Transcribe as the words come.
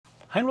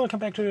Hi and welcome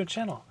back to the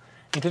channel.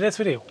 In today's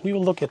video we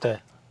will look at the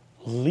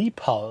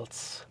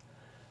LIPULS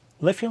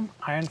lithium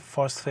iron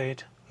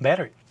phosphate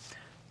battery.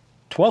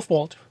 12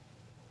 volt,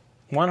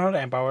 100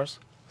 amp hours,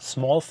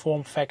 small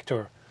form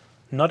factor,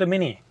 not a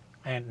mini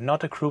and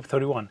not a Group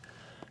 31.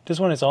 This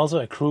one is also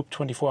a Group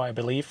 24 I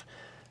believe,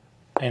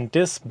 and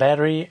this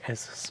battery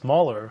is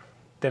smaller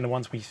than the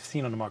ones we've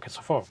seen on the market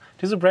so far.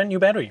 This is a brand new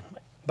battery,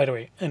 by the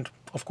way, and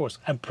of course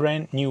a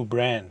brand new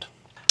brand.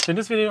 So in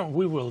this video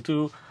we will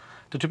do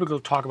the typical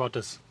talk about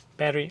this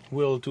battery.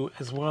 We'll do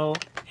as well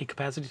a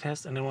capacity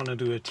test and then want to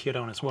do a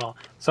teardown as well.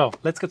 So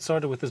let's get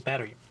started with this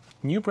battery.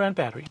 New brand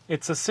battery.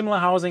 It's a similar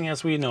housing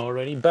as we know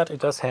already, but it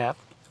does have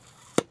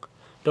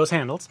those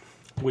handles,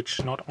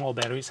 which not all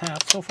batteries have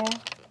so far.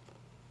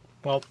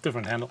 Well,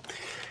 different handle.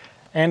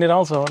 And it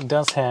also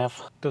does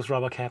have those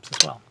rubber caps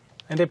as well.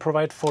 And they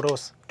provide for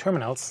those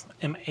terminals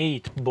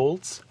M8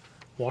 bolts,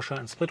 washer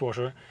and split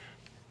washer,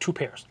 2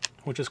 pairs,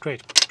 which is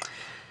great.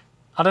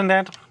 Other than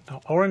that, the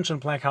orange and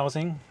black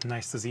housing,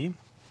 nice to see.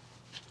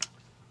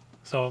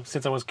 So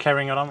since I was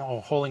carrying it on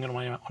or holding it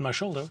on my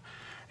shoulder,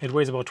 it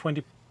weighs about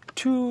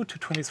 22 to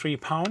 23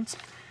 pounds.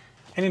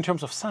 And in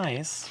terms of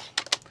size,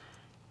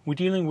 we're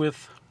dealing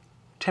with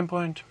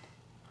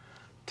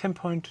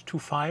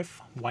 10.25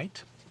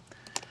 white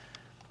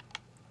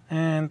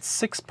and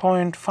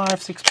 6.5,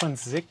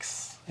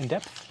 6.6 in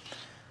depth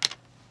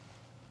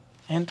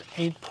and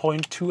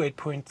 8.2,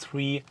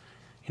 8.3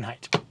 in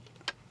height.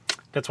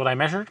 That's what I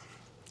measured.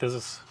 This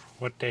is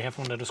what they have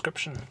on the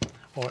description,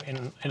 or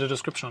in the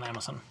description on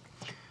Amazon.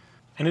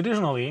 And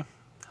additionally,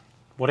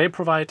 what they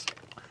provide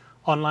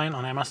online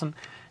on Amazon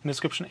in the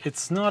description,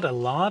 it's not a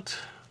lot.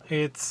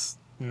 It's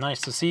nice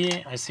to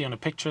see. I see on the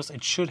pictures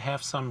it should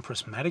have some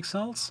prismatic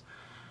cells.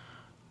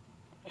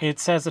 It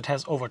says it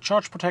has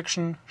overcharge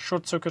protection,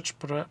 short circuit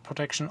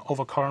protection,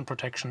 overcurrent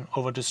protection,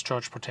 over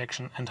discharge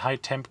protection, and high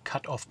temp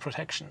cutoff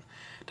protection.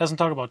 It doesn't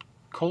talk about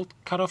cold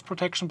cutoff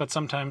protection, but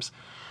sometimes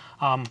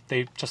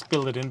they just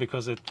build it in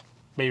because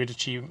maybe the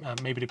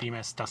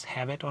BMS does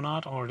have it or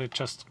not, or they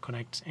just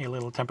connect a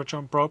little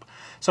temperature probe.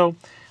 So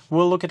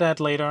we'll look at that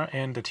later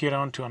in the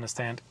teardown to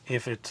understand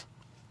if it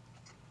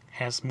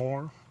has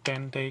more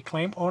than they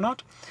claim or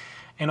not,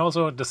 and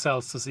also the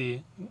cells to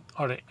see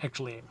are they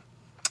actually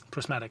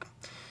prismatic.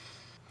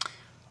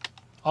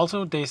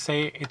 Also, they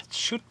say it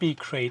should be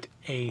grade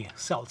A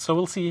cell, so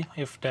we'll see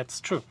if that's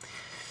true.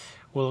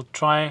 We'll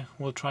try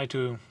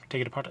to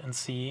take it apart and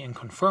see and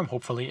confirm,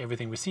 hopefully,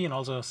 everything we see, and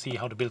also see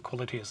how the build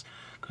quality is,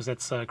 because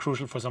that's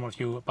crucial for some of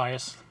you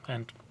buyers,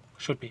 and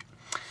should be.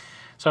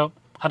 So,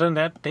 other than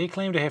that, they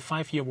claim they have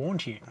 5-year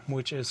warranty,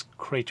 which is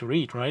great to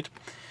read, right?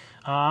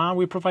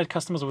 We provide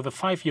customers with a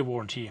 5-year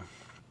warranty.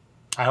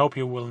 I hope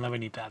you will never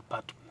need that,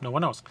 but no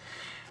one knows.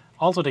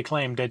 Also, they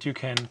claim that you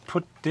can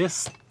put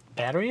this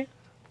battery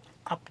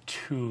up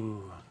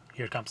to,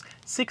 here it comes,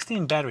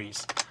 16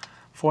 batteries,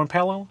 4 in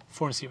parallel,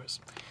 4 in series.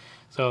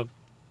 So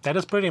that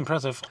is pretty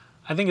impressive.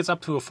 I think it's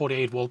up to a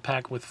 48 volt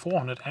pack with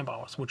 400 amp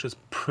hours, which is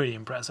pretty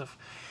impressive.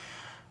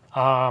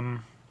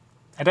 At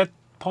that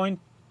point,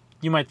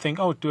 you might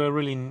think, oh, do I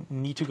really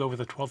need to go with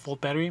a 12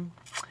 volt battery?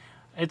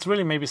 It's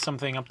really maybe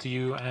something up to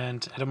you.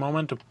 And at the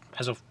moment,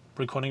 as of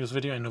recording this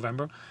video in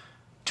November,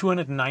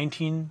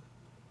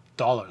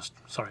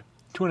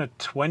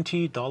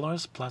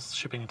 $220 plus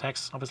shipping and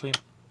tax, obviously.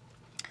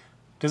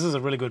 This is a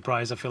really good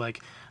price. I feel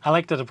like I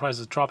like that the price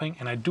is dropping,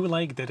 and I do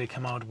like that they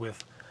come out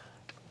with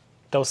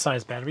those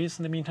size batteries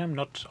in the meantime,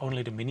 not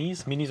only the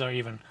minis. Minis are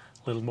even a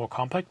little more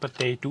compact, but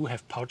they do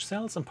have pouch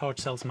cells, and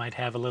pouch cells might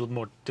have a little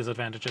more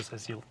disadvantages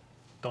as you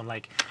don't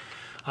like.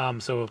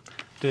 So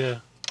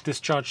the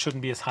discharge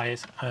shouldn't be as high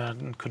as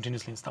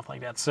continuously and stuff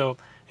like that. So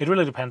it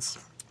really depends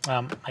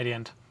at the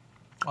end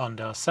on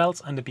the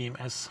cells and the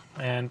BMS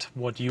and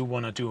what you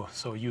want to do.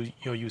 So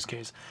your use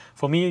case.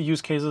 For me,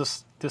 use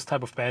cases, this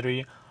type of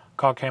battery,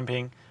 car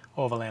camping,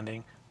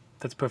 overlanding.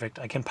 That's perfect.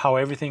 I can power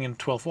everything in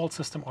 12 volt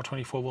system or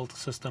 24 volt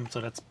system,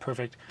 so that's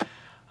perfect.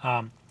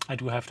 I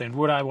do have the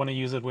inverter I want to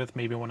use it with.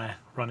 Maybe I want to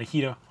run a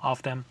heater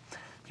off them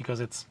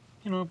because it's,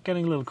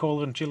 getting a little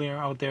colder and chillier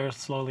out there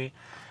slowly.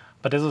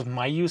 But this is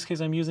my use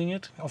case. I'm using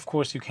it. Of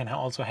course, you can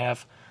also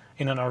have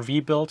in an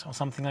RV build or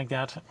something like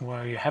that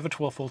where you have a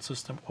 12 volt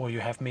system, or you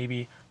have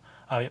maybe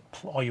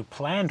or you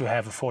plan to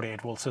have a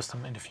 48 volt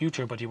system in the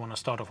future, but you want to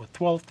start off with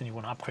 12, then you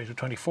want to upgrade to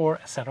 24,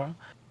 etc.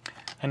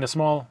 And the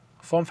small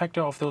form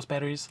factor of those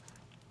batteries,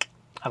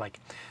 I like.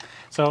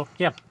 So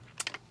yeah,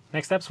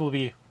 next steps will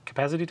be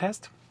capacity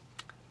test.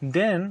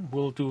 Then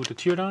we'll do the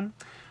teardown.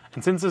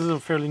 And since this is a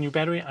fairly new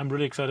battery, I'm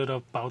really excited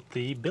about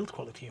the build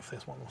quality of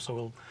this one. So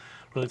we'll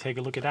really take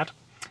a look at that.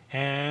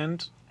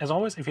 And as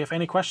always, if you have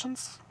any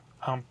questions,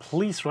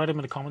 please write them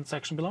in the comment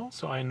section below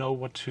so I know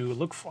what to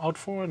look out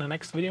for in the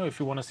next video if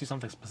you want to see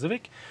something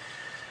specific.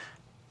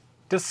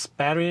 This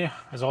battery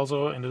is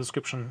also in the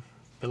description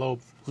below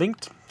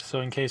linked,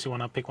 so in case you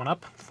want to pick one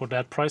up for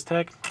that price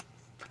tag.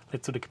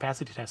 Let's do the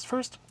capacity test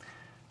first,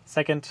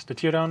 second the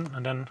teardown,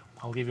 and then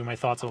I'll give you my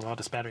thoughts about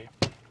this battery.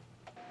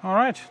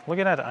 Alright, look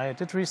at that, I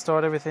did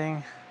restart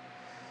everything.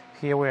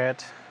 Here we're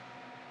at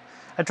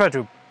I tried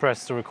to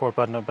press the record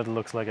button, but it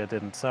looks like I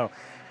didn't. So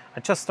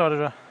I just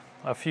started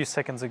a few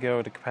seconds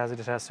ago the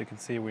capacity test. You can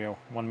see we are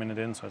 1 minute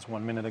in, so it's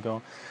 1 minute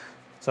ago.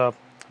 So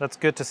that's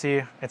good to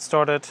see. It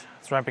started,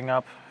 it's ramping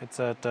up. It's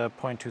at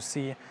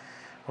 0.2C.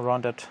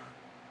 Around that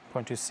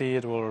 0.2C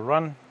it will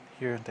run.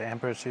 Here the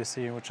amperage you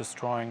see, which is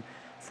drawing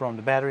from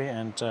the battery.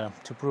 And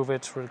to prove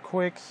it real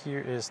quick, here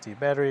is the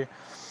battery,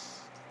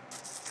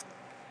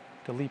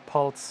 the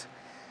LiPULS,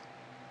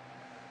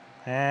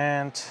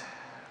 and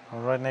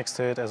right next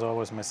to it, as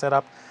always, my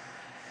setup,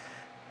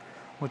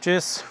 which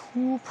is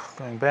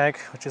going back,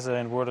 which is an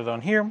inverter down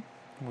here.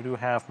 We do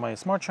have my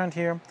smart shunt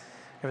here,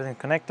 everything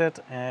connected,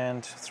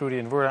 and through the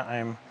inverter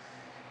I'm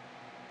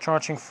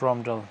charging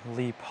from the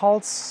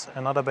LiPULS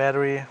another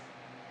battery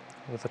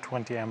with a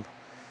 20 amp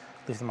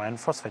lithium iron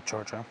phosphate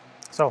charger.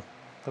 So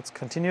let's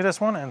continue this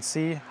one and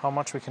see how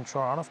much we can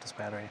draw out of this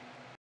battery.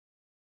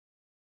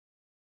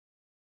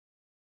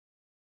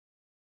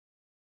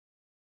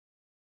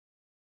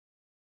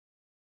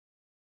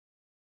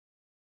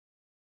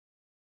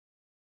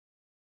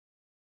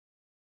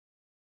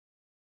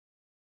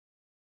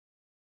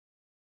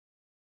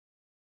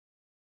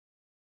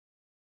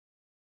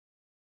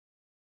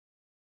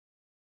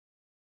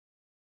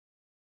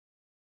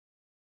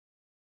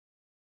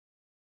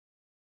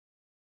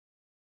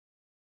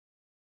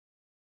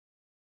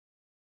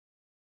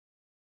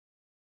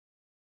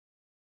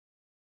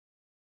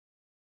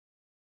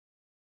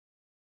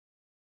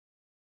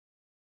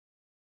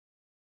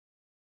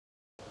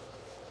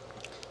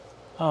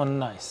 Oh,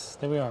 nice.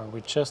 There we are. We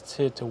just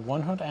hit the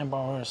 100 amp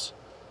hours,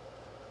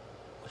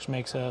 which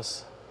makes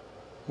us,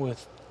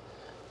 with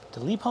the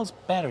LiPULS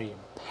battery,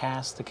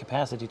 pass the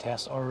capacity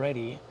test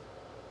already.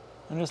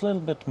 And there's a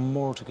little bit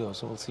more to go,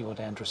 so we'll see what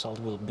the end result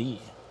will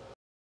be.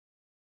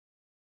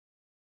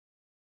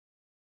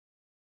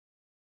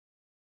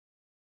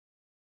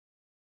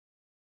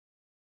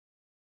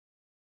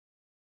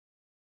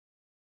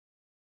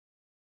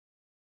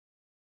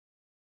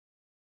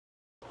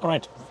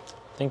 Alright,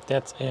 I think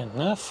that's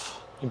enough.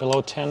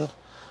 Below 10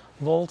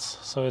 volts,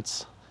 so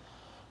it's,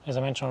 as I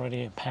mentioned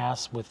already,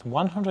 pass with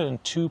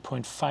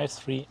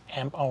 102.53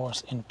 amp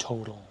hours in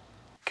total.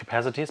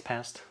 Capacity is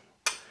passed.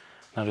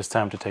 Now it's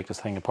time to take this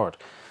thing apart.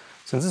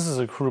 Since this is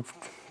a Group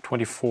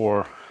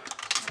 24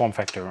 form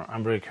factor,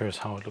 I'm very curious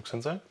how it looks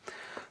inside.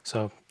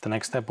 So the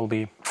next step will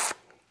be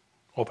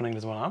opening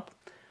this one up.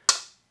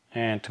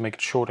 And to make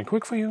it short and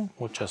quick for you,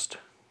 we'll just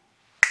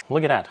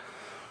look at that.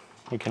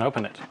 We can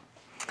open it.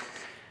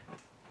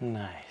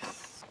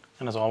 Nice.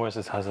 And as always,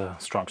 it has a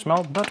strong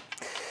smell, but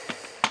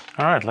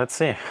all right, let's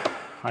see.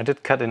 I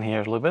did cut in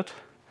here a little bit,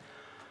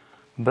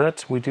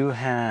 but we do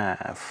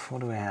have, what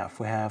do we have?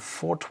 We have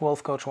 4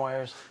 12-gauge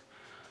wires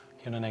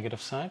here on the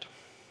negative side.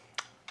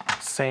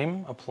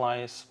 Same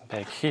applies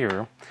back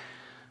here.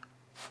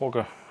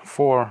 4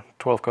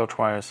 12-gauge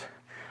wires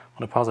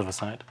on the positive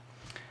side.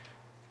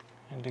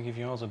 And to give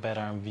you also a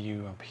better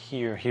view up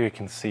here, here you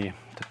can see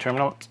the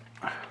terminals.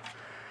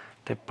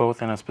 They're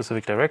both in a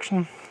specific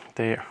direction.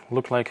 They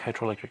look like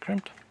hydroelectric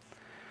crimped.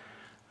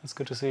 That's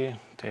good to see.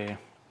 They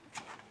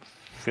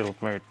feel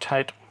very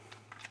tight,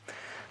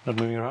 not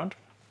moving around.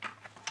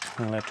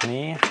 And let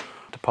me,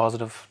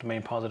 the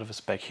main positive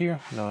is back here,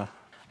 and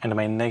the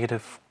main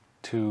negative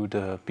to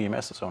the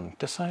BMS is on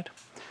this side.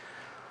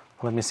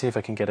 Let me see if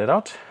I can get it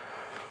out.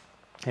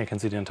 Here you can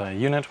see the entire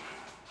unit.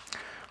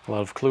 A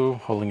lot of glue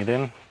holding it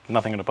in,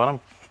 nothing at the bottom.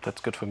 That's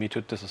good for me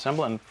to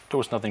disassemble, and there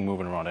was nothing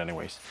moving around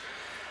anyways.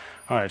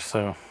 Alright,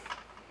 so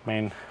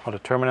main or the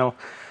terminal,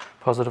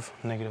 positive,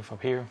 negative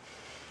up here.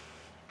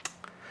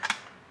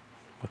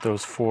 With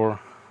those 4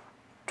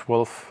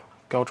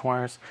 12-gauge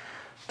wires.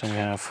 Then we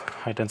have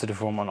high density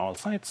foam on all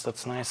sides.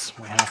 That's nice.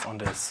 We have on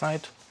this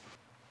side.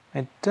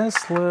 It does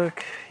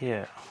look,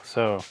 yeah,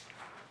 so,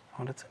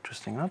 oh, that's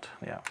interesting, not?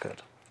 Yeah,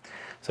 good.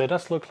 So it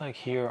does look like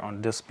here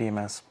on this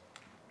BMS,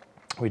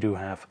 we do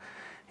have,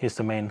 here's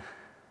the main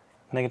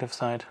negative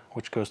side,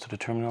 which goes to the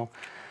terminal.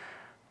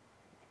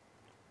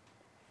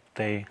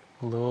 They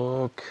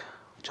look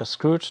just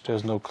screwed.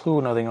 There's no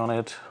glue, nothing on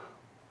it,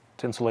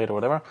 to insulate or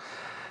whatever.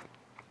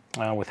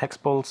 With hex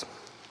bolts,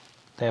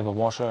 they have a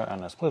washer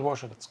and a split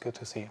washer. That's good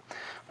to see. On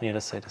the other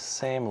side, the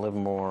same, a little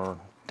more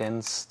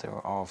dense. There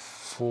are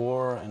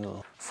 4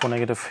 and 4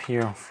 negative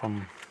here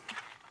from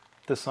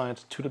this side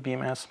to the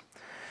BMS,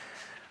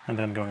 and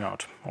then going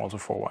out also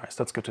 4 wires.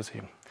 That's good to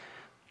see.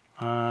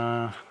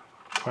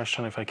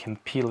 Question if I can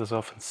peel this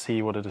off and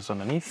see what it is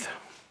underneath.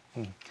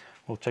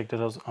 We'll check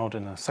that out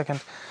in a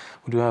second.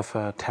 We do have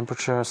a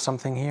temperature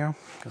something here,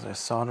 because I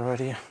saw it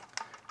already.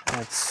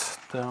 It's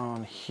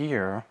down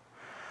here,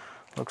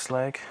 looks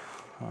like.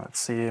 Let's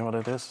see what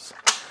it is.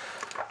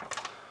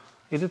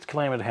 It did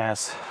claim it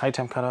has high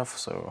temp cutoff,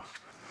 so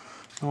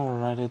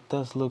alright, it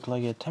does look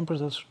like a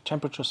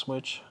temperature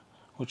switch,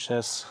 which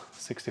says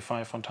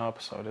 65 on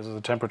top, so this is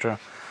a temperature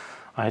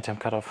high temp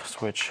cutoff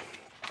switch.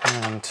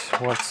 And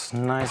what's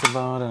nice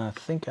about it, and I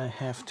think I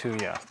have to,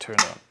 yeah, turn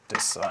on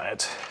this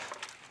side.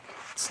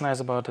 What's nice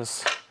about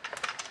this,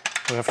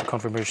 we have the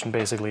confirmation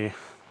basically,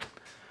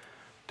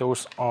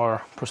 those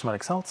are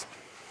prismatic cells.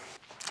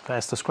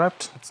 as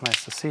described. It's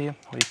nice to see.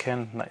 We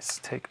can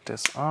take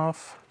this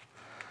off.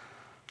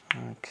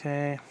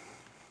 Okay.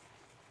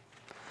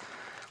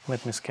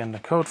 Let me scan the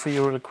code for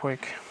you really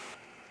quick.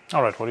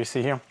 All right, what do you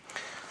see here?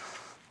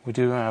 We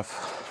do have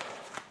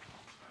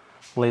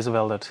laser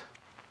welded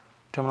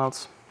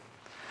terminals.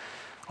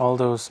 All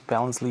those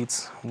balance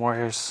leads,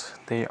 wires,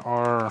 they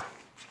are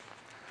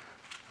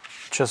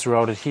just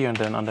routed here and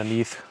then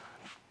underneath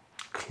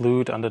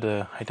glued under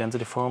the high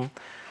density foam.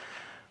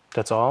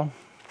 That's all.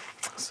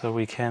 So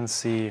we can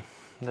see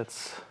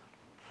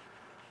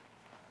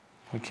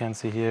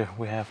here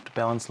we have the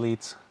balance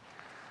leads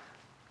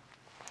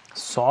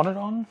soldered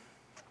on.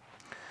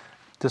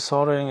 The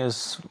soldering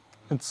it's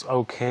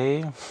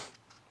okay.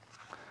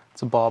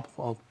 It's a blob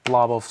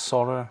of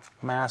solder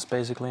mass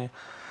basically.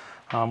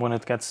 When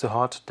it gets too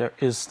hot, there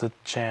is the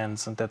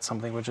chance, and that's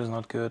something which is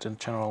not good in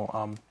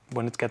general.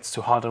 When it gets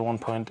too hot at one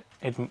point,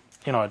 it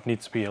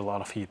needs to be a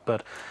lot of heat,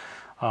 but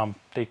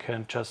they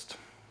can just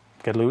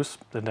get loose,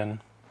 and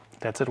then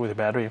that's it with the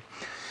battery.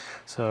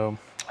 So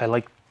I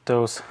like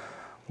those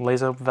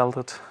laser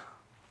welded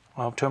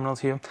terminals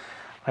here.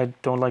 I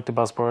don't like the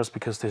bus bars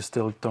because they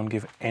still don't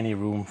give any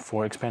room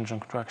for expansion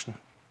contraction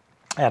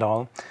at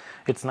all.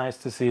 It's nice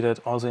to see that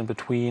also in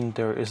between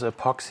there is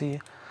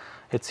epoxy.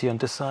 It's here on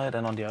this side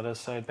and on the other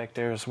side back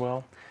there as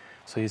well.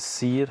 So you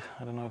see it.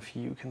 I don't know if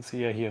you can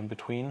see it here in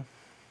between.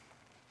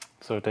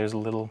 So there's a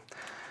little,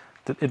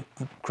 it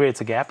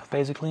creates a gap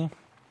basically.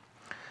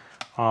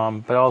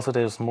 But also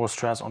there's more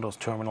stress on those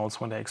terminals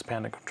when they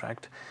expand and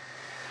contract.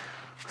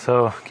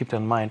 So keep that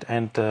in mind.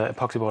 And the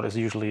epoxy board is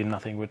usually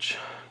nothing which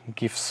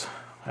gives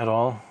at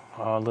all.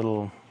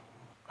 A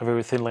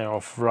very thin layer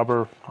of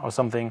rubber or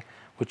something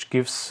which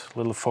gives a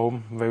little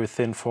foam, very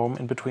thin foam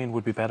in between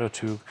would be better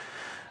to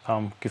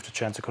give the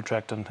chance to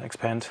contract and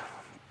expand.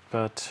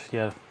 But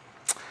yeah,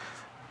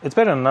 it's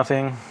better than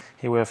nothing.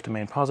 Here we have the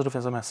main positive,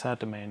 as I said,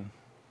 the main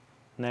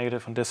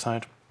negative on this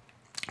side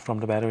from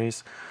the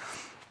batteries.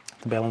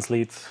 The balance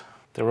leads,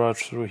 they run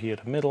through here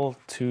the middle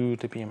to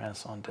the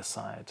BMS on this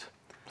side.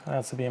 So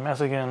that's the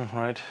BMS again,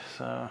 right?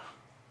 So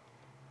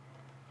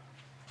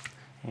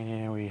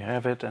here we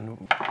have it,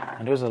 and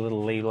there's a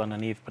little label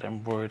underneath, but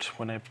I'm worried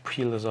when I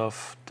peel this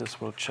off, this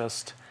will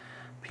just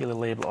peel the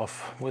label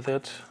off with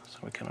it, so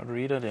we cannot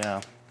read it. Yeah,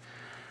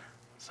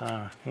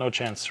 so no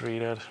chance to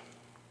read it.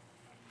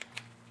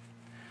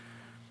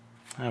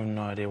 I have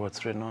no idea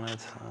what's written on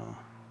it.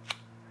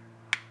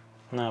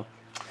 No,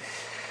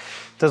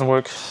 doesn't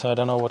work. So I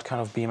don't know what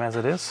kind of BMS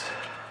it is.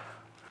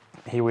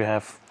 Here we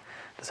have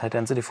this high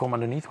density foam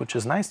underneath, which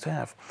is nice to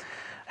have,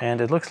 and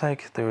it looks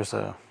like there's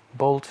a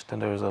bolt, then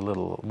there's a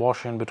little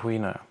washer in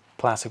between, a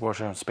plastic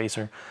washer and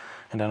spacer,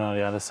 and then on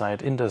the other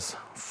side in this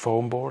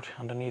foam board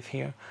underneath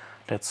here,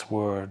 that's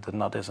where the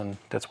nut is, and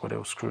that's where they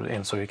will screw it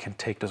in, so you can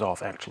take this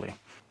off actually.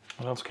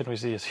 What else can we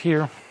see is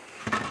here.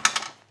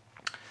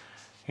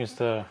 Here's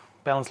the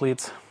balance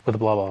leads with a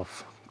blob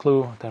of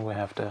glue. Then we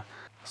have the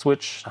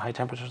switch, the high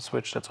temperature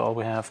switch. That's all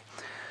we have,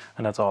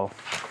 and that's all.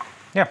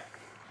 Yeah,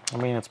 I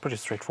mean, it's pretty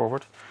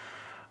straightforward.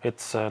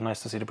 It's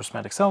nice to see the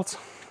prismatic cells.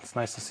 It's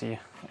nice to see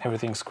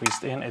everything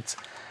squeezed in. It's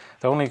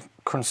the only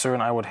concern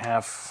I would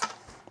have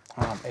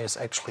is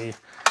actually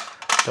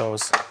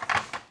those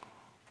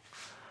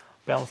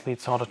balance lead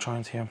solder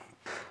joints here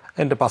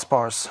and the bus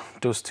bars.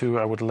 Those two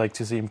I would like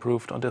to see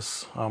improved on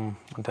this, and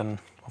then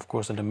of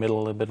course in the middle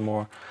a little bit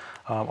more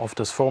of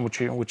this foam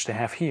which they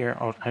have here,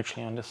 or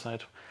actually on this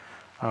side.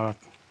 Yeah.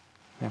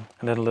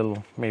 And then a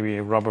little maybe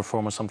a rubber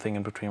foam or something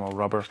in between, or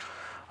rubber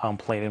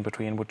plate in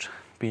between would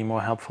be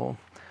more helpful.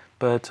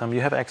 But you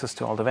have access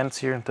to all the vents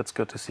here. That's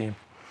good to see.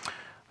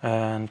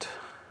 And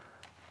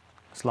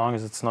as long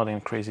as it's not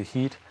in crazy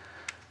heat,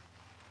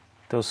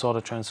 those solder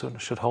joints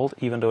should hold,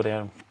 even though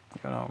they're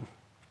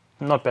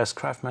not best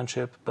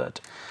craftsmanship.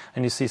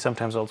 And you see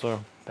sometimes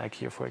also back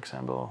here, for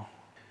example,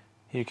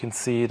 you can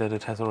see that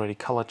it has already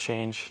color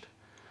changed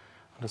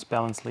on this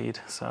balance lead.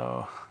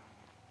 So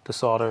the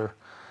solder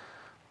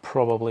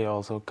probably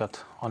also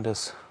got on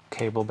this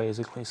cable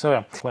basically. So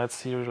yeah, let's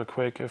see real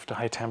quick if the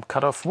high temp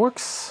cutoff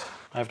works.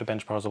 I have the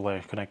bench parcel layer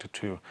connected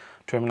to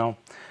terminal,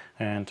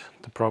 and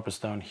the probe is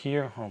down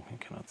here. Oh, you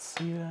cannot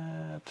see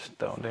that.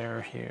 Down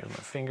there, here, my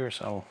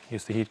fingers. I'll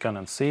use the heat gun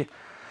and see.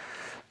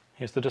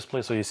 Here's the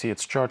display, so you see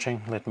it's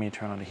charging. Let me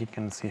turn on the heat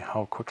gun and see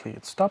how quickly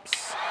it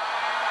stops.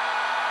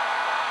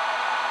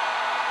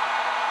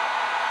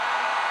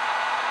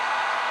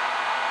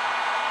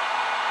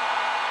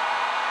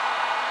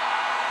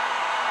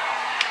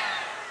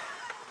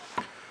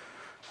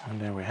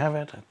 And there we have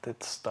it. It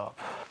did stop.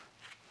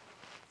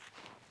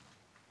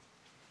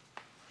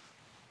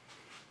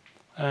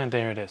 And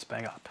there it is,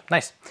 back up.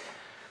 Nice.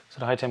 So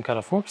the high temp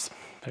cutoff works.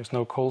 There's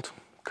no cold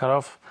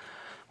cutoff.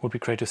 Would be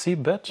great to see,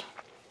 but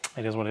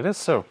it is what it is.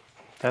 So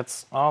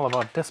that's all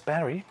about this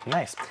battery.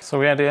 Nice. So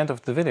we're at the end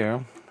of the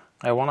video.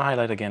 I want to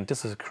highlight again,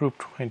 this is a Group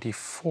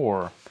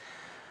 24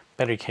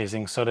 battery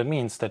casing. So that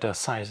means that the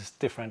size is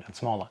different and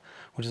smaller,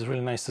 which is really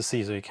nice to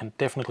see. So you can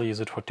definitely use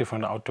it for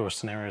different outdoor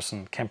scenarios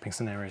and camping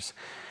scenarios.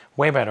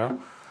 Way better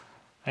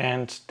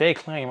And they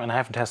claim, and I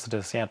haven't tested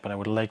this yet, but I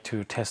would like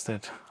to test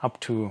it up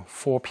to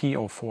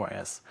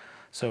 4P04S.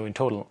 So in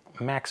total,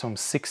 maximum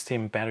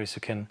 16 batteries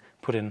you can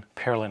put in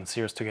parallel and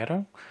series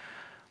together,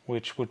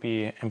 which would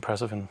be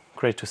impressive and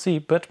great to see.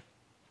 But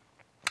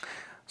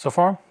so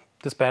far,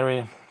 this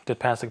battery did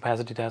pass the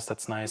capacity test.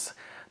 That's nice.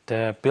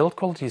 The build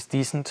quality is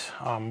decent.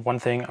 One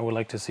thing I would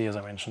like to see, as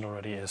I mentioned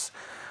already, is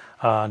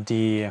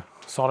the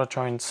solder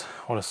joints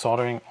or the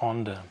soldering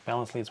on the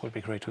balance leads would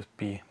be great to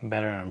be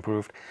better and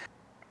improved.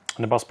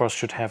 And the bus bars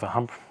should have a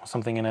hump or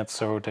something in it,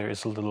 so there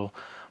is a little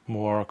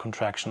more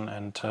contraction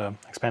and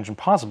expansion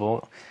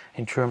possible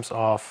in terms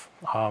of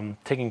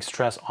taking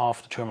stress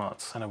off the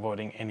terminals and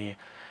avoiding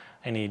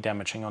any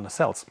damaging on the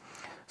cells.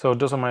 So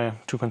those are my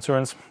two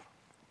concerns.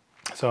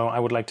 So I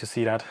would like to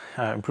see that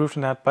improved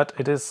in that, but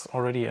it is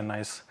already a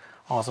nice,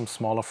 awesome,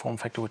 smaller form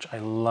factor, which I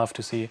love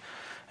to see.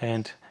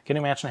 And can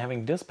you imagine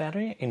having this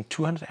battery in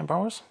 200 amp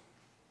hours?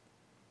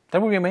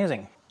 That would be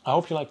amazing. I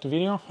hope you liked the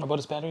video about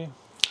this battery.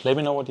 Let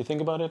me know what you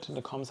think about it in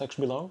the comment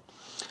section below.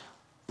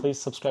 Please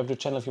subscribe to the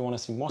channel if you want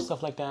to see more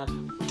stuff like that.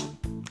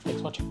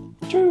 Thanks for watching.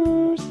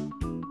 Cheers!